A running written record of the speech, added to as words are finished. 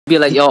be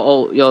like, yo,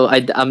 oh, yo,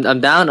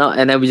 I'm down,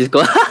 and then we just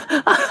go.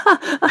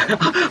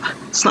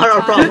 It's not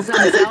our problem.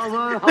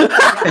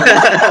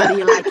 How do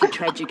you like your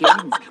tragic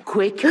games?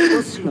 Quick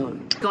or slow?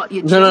 Got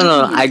your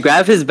No. I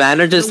grab his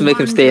banner just to make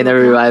him stay and then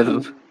revive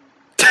him.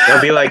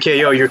 They'll be like, hey,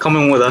 yo, you're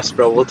coming with us,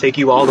 bro. We'll take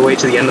you all the way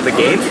to the end of the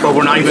game, but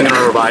we're not even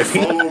gonna revive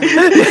you.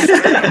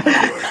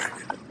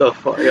 The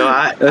fuck, yo,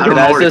 I don't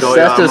know where to go.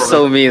 That's just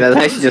so mean. That's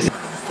actually just.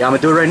 Yeah, I'm gonna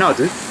do it right now,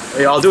 dude.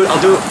 Yeah, I'll do it.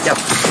 Yeah,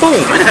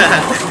 boom.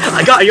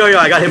 I got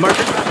hit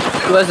marker.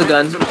 Who has a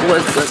gun?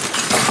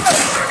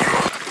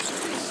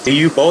 Do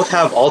you both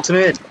have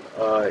ultimate?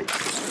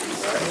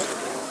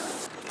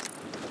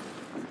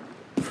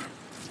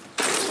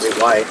 Wait,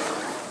 why?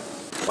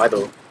 Why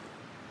though?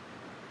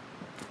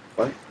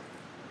 What?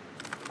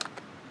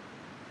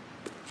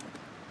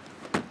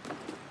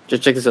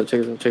 Just check this out.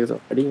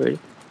 Ready?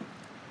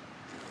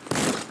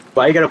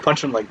 Why you gotta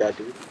punch him like that,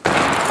 dude?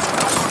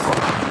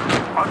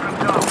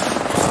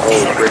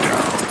 Oh, great.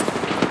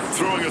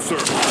 Throwing a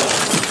circle.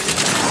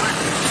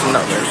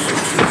 No.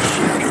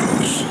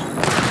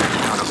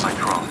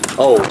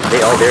 Oh,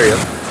 they all there, yeah.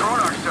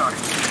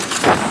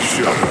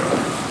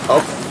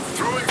 Oh.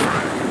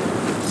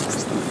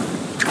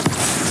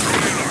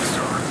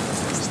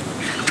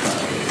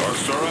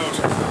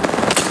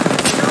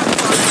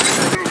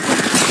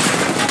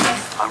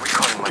 I'm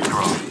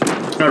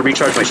gonna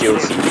recharge my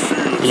shields.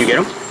 Can you get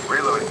him?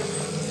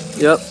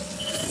 Yep.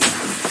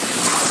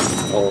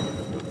 Oh.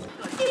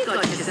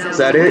 Is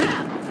that it?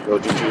 Yo,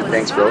 GG,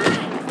 thanks, bro.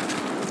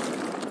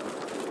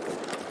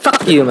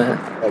 Fuck you, man.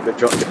 Yeah, good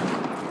job.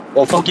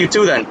 Well, fuck you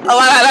too, then.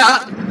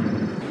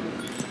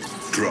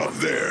 Drop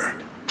there.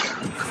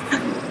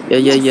 Yeah.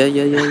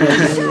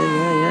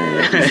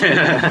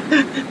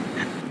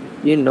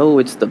 You know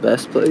it's the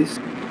best place.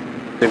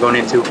 They're going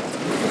in too.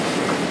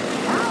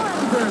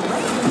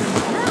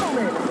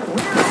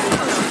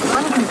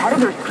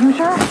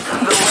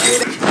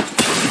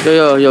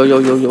 Yo.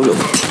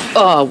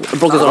 Oh, I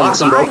broke his arm.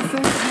 Box him, bro.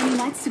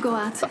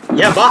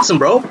 Yeah, box him,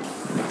 bro.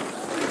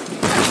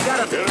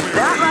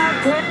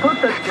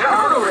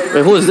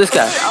 Wait, who is this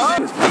guy?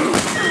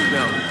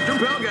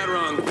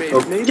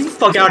 Oh, get the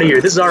fuck out of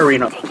here. This is our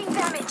arena.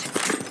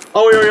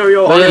 Oh,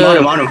 yo.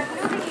 On him.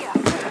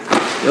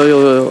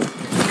 Yo.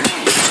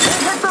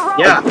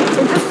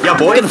 Yeah,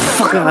 boy. Get the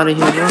fuck out of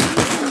here, bro.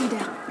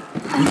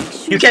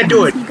 You can't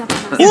do it.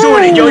 He's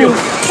doing it, yo.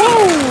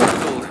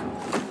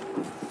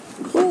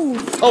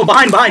 Oh,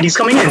 behind. He's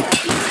coming in.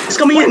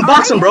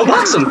 Box him, bro.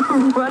 Box him.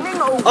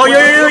 Oh,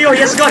 yo. He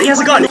has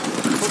a gun.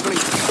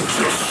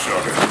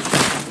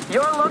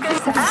 You're looking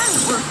to end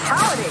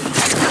brutality.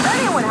 Does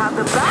anyone have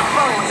the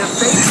backbone to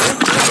face this?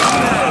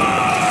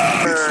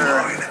 It's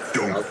mine.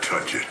 Don't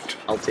touch it.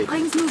 I'll take it.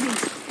 Rings moving.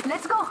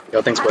 Let's go.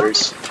 Yo, thanks,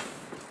 Butters.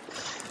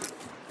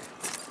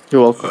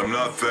 You're welcome. I'm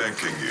not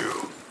thanking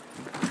you.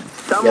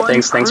 Yeah,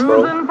 thanks,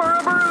 bro.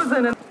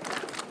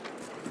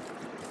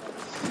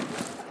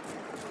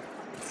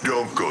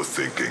 Don't go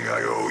thinking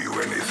I owe you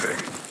anything.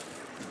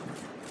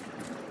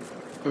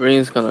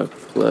 Ring's gonna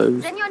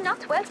close. Then you're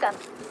not welcome.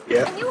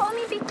 Yeah. And you owe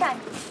me big time.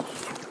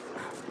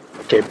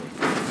 Okay.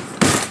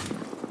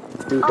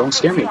 Dude, don't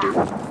scare me, dude.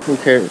 Who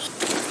cares?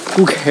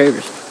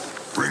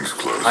 Rings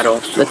close. I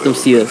don't. Let them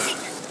see us.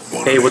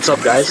 Hey, what's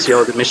up, guys?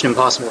 Yo, the Mission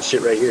Impossible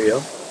shit right here,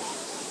 yo.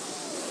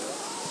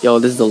 Yo,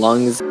 this is the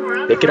longest.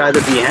 They could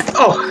either be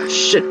oh,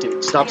 shit,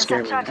 dude. Stop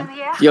scaring me, man.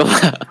 Yo,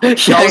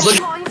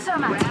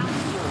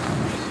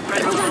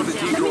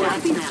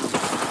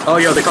 Oh,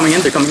 yo, they're coming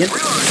in.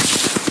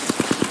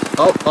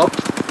 Oh,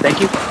 thank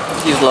you.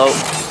 he's low.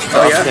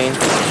 Oh, yeah? Chain.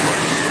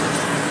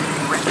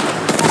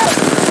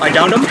 I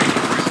downed him.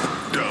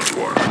 Down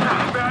one.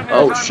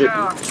 Oh, shit.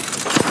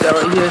 Got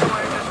right here.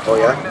 Oh,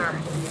 yeah?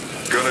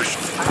 Gonna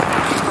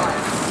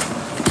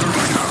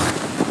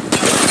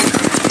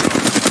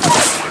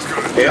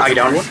Okay, I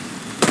downed one.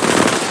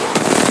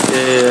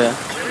 Yeah.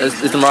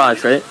 It's the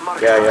Mirage, right?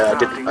 Yeah,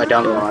 I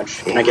downed the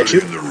Mirage. Can I get you?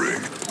 in the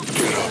ring.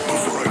 Get out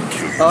before I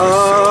kill you.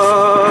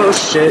 Oh,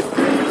 shit.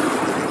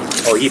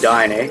 Oh, he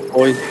dying, eh?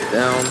 Oh, he's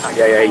down.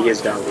 Yeah, he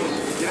is down.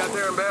 Get out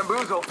there and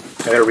bamboozle.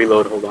 I gotta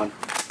reload, hold on.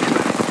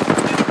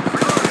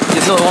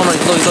 He's low.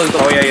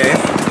 Oh, yeah.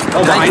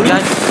 Oh, behind me?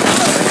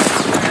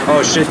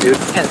 Oh, shit, dude.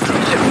 Can't see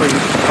shit for you.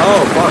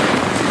 Oh, fuck.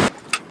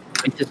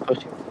 He's just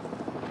pushing.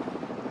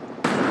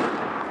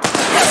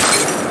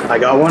 I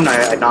got one,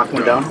 I knocked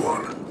one down.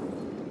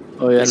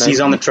 Oh, yeah, nice. He's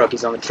on the truck, yo.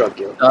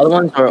 The other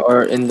ones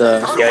are in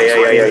the...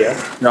 Yeah.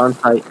 They're on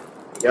site.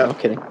 Yeah. No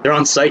kidding. They're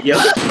on site, yeah.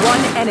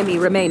 One enemy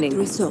remaining.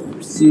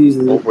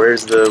 Oh,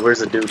 where's the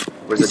dude?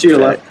 Where's the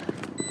dude at?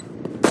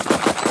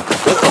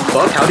 What the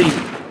fuck? How do you...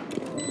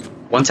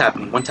 One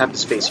tap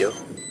his face, yo.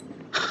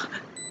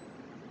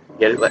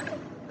 Get it?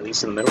 At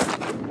least in the middle.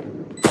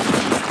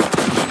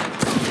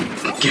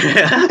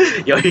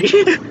 Yo,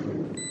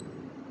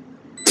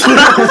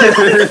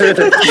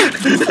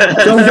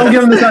 don't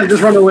give him the time,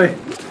 just run away.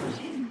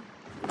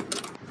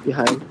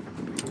 Behind.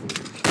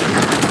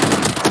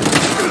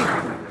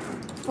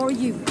 For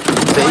you.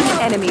 One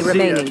enemy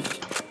remaining.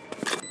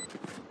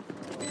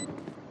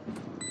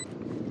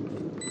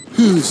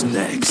 Who's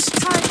next?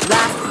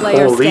 Last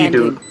player Holy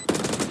standing. dude.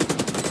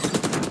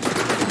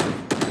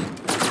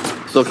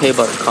 It's okay,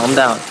 but calm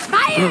down.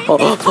 What?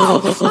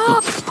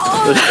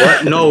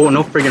 No,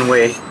 no friggin'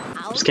 way.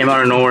 Just came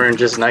out of nowhere and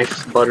just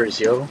knifed Butters,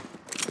 yo.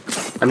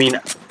 I mean,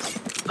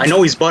 I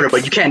know he's Butter,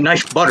 but you can't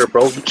knife Butter,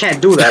 bro. You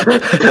can't do that, bro.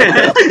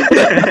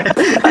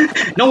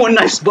 No one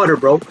knifes Butter,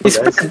 bro. He's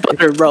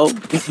butter, bro.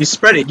 You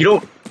spread it.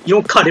 You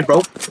don't cut it,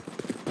 bro.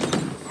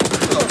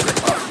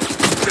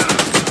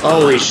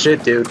 Holy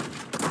shit, dude.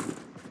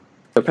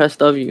 I pressed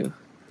W.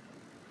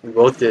 We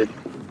both did.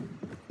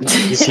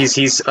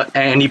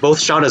 And he both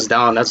shot us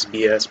down. That's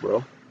BS,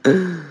 bro.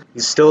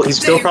 He's still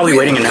probably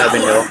waiting in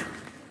heaven, yo.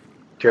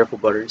 Careful,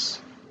 Butters.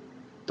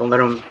 Don't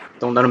let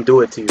him do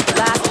it to you.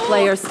 Last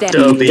player Da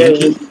standing.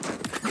 Vinci.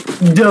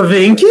 Da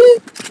Vinci?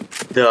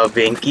 Da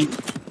Vinci.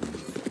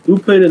 Who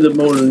painted the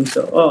Mona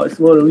Lisa? Oh, it's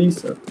Mona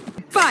Lisa.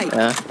 Fight.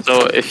 Yeah.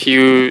 So if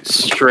you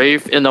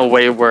strafe in a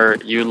way where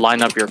you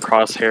line up your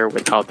crosshair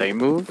with how they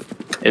move,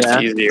 it's Yeah.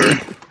 easier.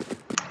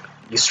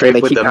 You strafe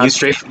They with keep them. out- You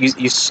strafe.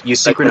 You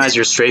synchronize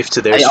your strafe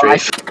to their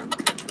strafe.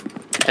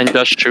 And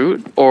just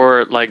shoot,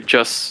 or like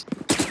just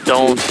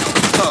don't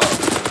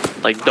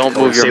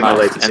move your save my mouse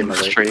life, save and my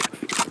life. strafe.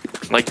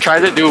 Like try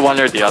to do one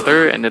or the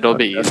other, and it'll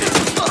be easy.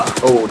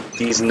 Oh,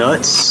 these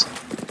nuts.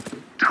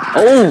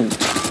 Oh!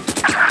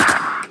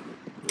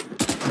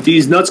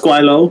 These nuts,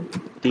 Guilo.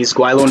 These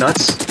Guilo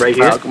nuts right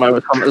here.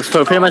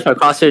 So pretty much my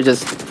crosshair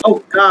just.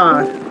 Oh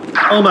god.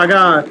 Oh my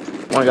god.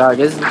 Oh my god,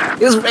 this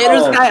Raiders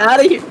Oh. guy out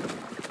of here!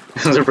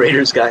 There's a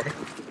Raiders guy.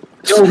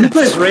 Yo, who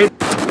plays Raiders?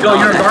 Yo,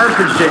 you're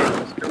garbage,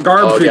 James.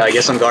 Garbage. Oh yeah, I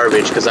guess I'm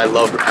garbage because I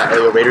love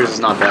Raiders is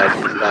not bad.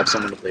 You have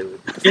someone to play with.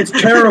 It's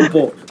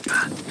terrible.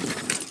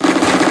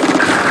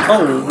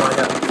 Oh my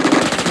god.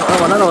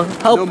 Oh, no,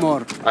 help! No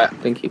more.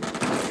 Thank you.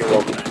 You're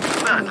welcome.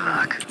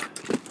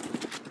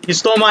 You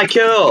stole my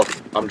kill.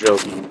 I'm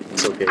joking.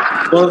 It's okay.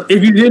 Well,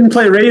 if you didn't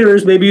play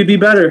Raiders, maybe you'd be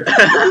better.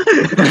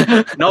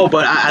 No,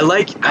 but I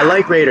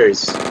like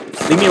Raiders.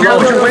 Leave me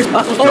alone.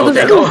 Oh,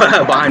 Okay, go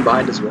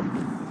behind as well.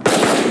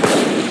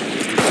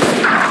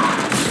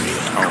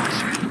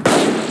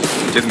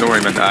 Didn't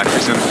worry about that.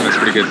 That's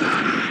pretty good.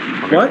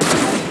 What?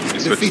 You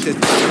switched. Defeated.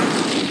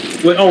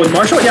 With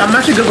Marshall? Yeah, I'm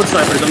actually good with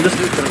snipers. I'm just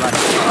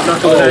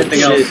not good with anything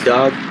shit, else.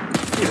 dog.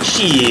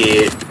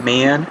 Shit,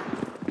 man.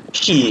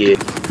 Shit.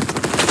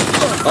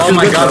 Oh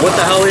my god, what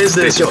the hell is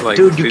this? They just, like,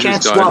 Dude, you they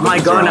can't just swap died my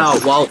with gun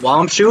throws. out while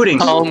I'm shooting.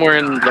 Tell them we're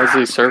in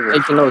Leslie's server. He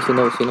knows.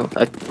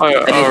 Alright.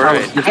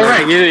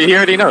 Alright, he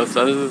already knows.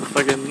 So this is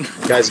fucking...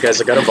 Guys,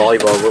 I got a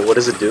volleyball. What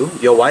does it do?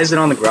 Yo, why is it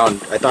on the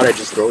ground? I thought I'd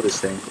just throw this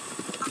thing.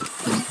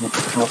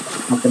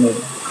 I'm gonna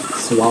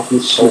swap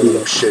this shit.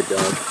 Oh shit,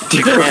 dog.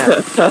 You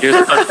can't.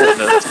 You're stuck with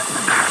this.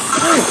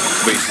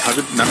 Wait, how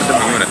did none of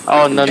them own it?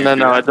 Oh, no,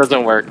 it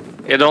doesn't work.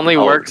 It only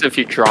works if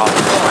you drop.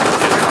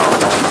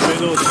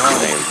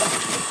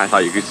 I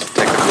thought you could just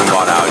take the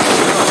boombot out.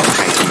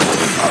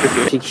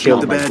 He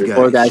killed The bad guy.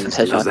 4 guys with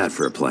How's headshots. that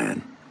for a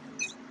plan?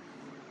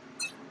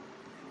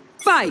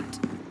 Fight.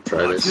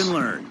 Try Watch this. and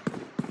learn.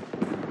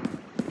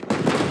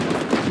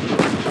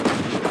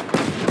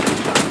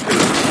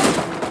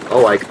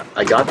 Oh,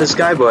 I got this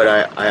guy, but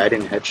I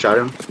didn't headshot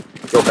him.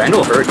 Yo,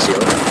 Vandal hurts, yo.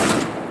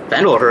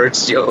 Vandal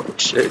hurts, yo.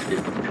 Shit, dude.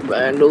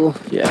 Vandal,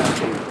 yeah.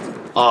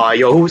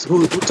 Yo,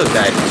 who took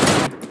that?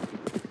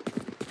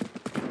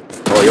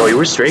 Oh, yo, you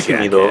were strafing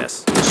me though.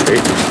 Jackass. You were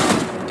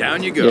strafing.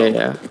 Down you go.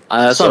 Yeah.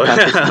 I So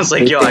saw I was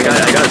like, yo, I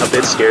got a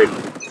bit scared.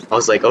 I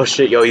was like, oh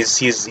shit, yo,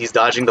 he's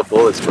dodging the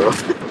bullets, bro.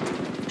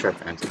 Try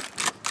Phantom.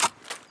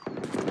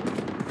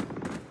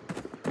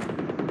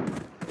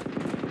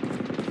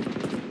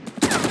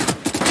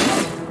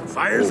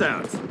 Fires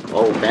out.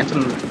 Oh,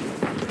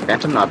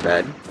 Phantom not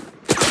bad.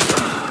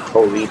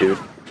 Holy dude.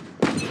 5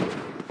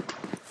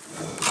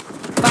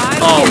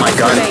 Oh my minutes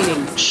god.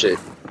 remaining. Shit.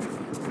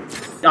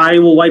 I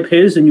will wipe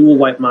his and you will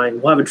wipe mine.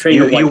 We'll have a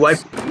train of You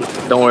wipes.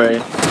 wipe. Don't worry.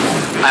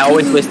 I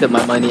always wasted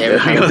my money every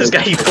time. Yo, this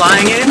guy, he's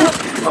flying in.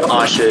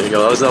 Oh shit,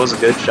 yo, that was a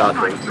good shot,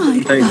 bro.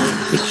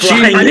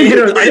 I did hit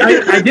her.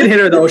 I did hit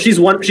her though. She's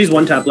one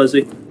tap,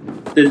 Leslie.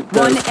 One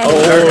enemy.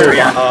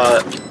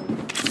 Oh,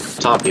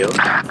 top, yo.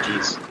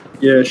 Jeez.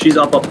 Yeah, she's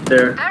up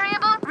there.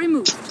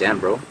 Removed. Damn,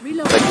 bro.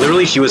 Reload. Like,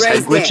 literally, she was head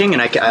Right glitching,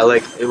 and I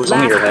like, it was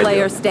only her Last head.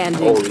 player yo.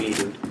 standing. Holy,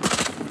 dude.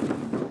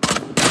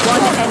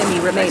 One enemy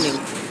remaining.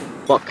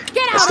 Fuck.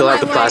 I still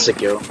have the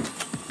classic, yo.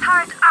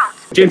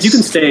 James, you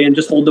can stay and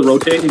just hold the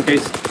rotate in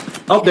case.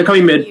 Oh, they're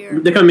coming mid.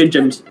 They're coming mid,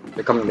 James.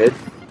 They're coming mid.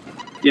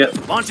 Yeah.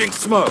 Launching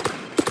smoke.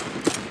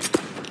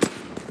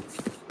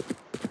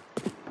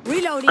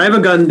 Reloading. I have a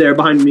gun there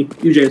behind me.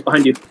 You, James,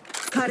 behind you. It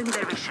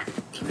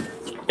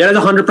has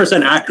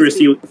 100%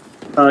 accuracy,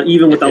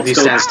 even without If you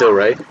scope. stand still,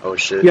 right? Oh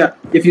shit. Yeah,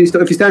 if you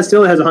stand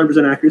still, it has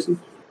 100% accuracy.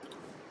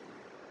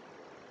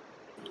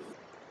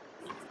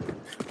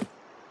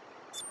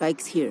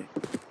 Spikes here.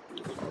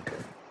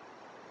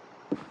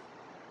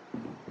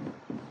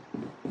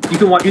 You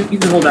can watch. You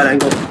can hold that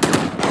angle.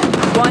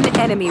 One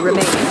enemy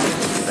remaining.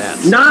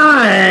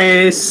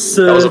 Nice.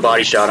 That was a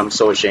body shot. I'm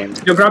so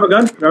ashamed. Yo, grab a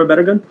gun. Grab a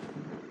better gun.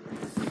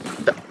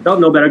 No,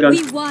 no better gun.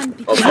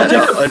 Oh,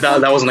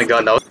 that wasn't a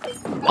gun. That was,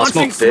 I'll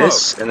smoke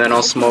this, and then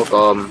I'll smoke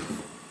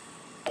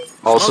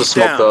I'll also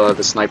smoke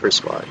the sniper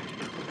squad.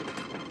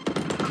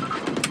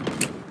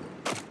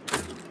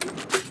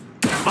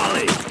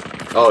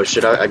 Oh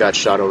shit! I got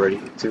shot already.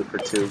 2 for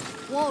 2.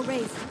 Wall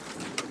raised.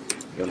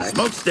 Yo, nice.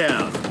 Smoke's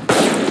down.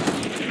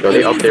 Yo,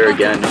 they up there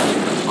again.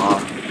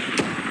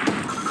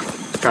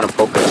 Trying to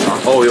poke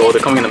us. Oh, yo,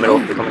 they're coming in the middle.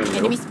 They're coming in the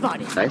middle. Enemy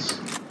spotted. Nice.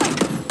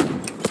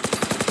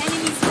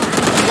 Enemy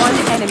spotted. One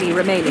enemy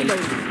remaining.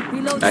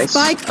 Reload. Nice.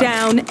 Spike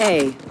down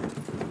A.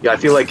 Yeah, I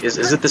feel like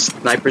is it the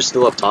sniper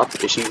still up top?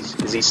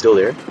 Is he still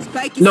there?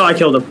 Spike is No, I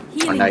killed him. Oh,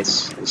 healing.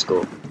 nice. Let's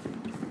go.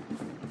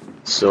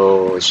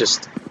 So it's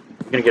just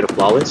you're gonna get a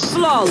flawless.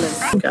 Flawless.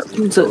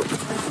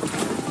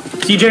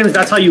 See, James,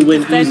 that's how you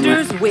win easily.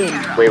 Defenders win.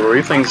 Wait, were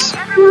we playing? Was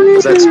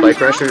that Spike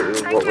Rush or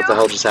what the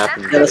hell just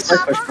happened? Yeah, that's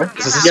guys? my question.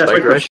 Is this a Yeah, Spike Spike Rush?